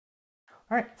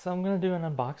All right, so I'm going to do an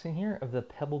unboxing here of the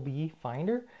Pebblebee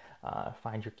Finder.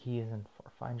 Find your keys and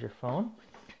find your phone.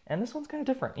 And this one's kind of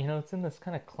different. You know, it's in this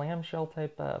kind of clamshell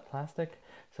type plastic.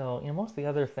 So, you know, most of the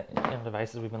other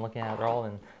devices we've been looking at are all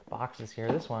in boxes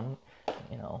here. This one,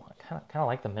 you know, I kind of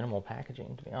like the minimal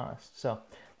packaging, to be honest. So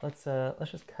let's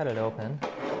just cut it open.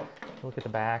 Look at the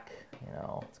back. You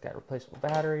know, it's got a replaceable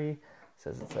battery. It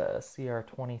says it's a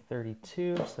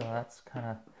CR2032, so that's kind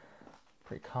of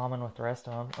pretty common with the rest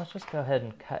of them. Let's just go ahead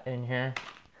and cut in here,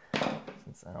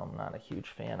 since I'm not a huge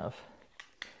fan of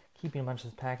keeping a bunch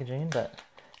of this packaging, but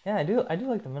yeah, I do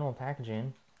like the minimal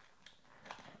packaging.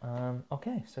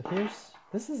 Okay, so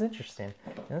this is interesting.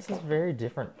 And this is very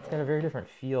different. It's got a very different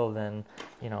feel than,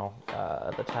 you know,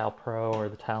 the Tile Pro or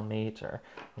the Tile Mate or,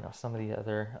 you know, some of the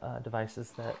other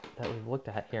devices that we've looked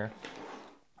at here.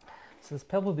 So this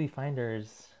Pebblebee Finder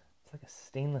it's like a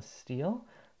stainless steel.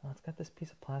 Oh, it's got this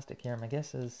piece of plastic here. My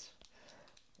guess is,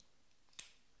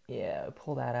 yeah,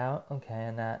 pull that out. Okay,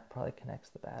 and that probably connects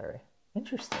the battery.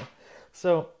 Interesting.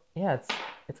 So yeah,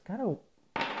 it's kind of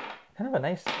a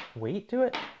nice weight to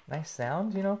it, nice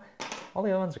sound. You know, all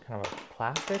the other ones are kind of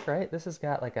plastic, right? This has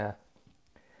got like a,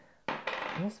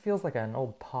 almost feels like an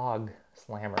old Pog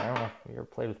slammer. I don't know if you ever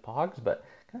played with Pogs, but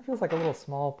it kind of feels like a little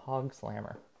small Pog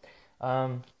slammer.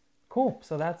 Cool.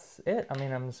 So that's it. I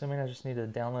mean, I'm assuming I just need to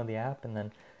download the app and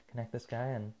then connect this guy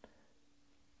and,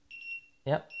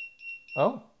 yep.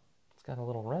 Oh, it's got a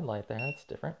little red light there. That's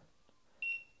different.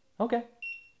 Okay,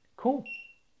 cool.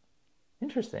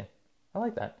 Interesting. I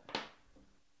like that.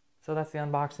 So that's the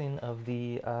unboxing of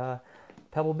the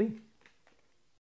Pebblebee.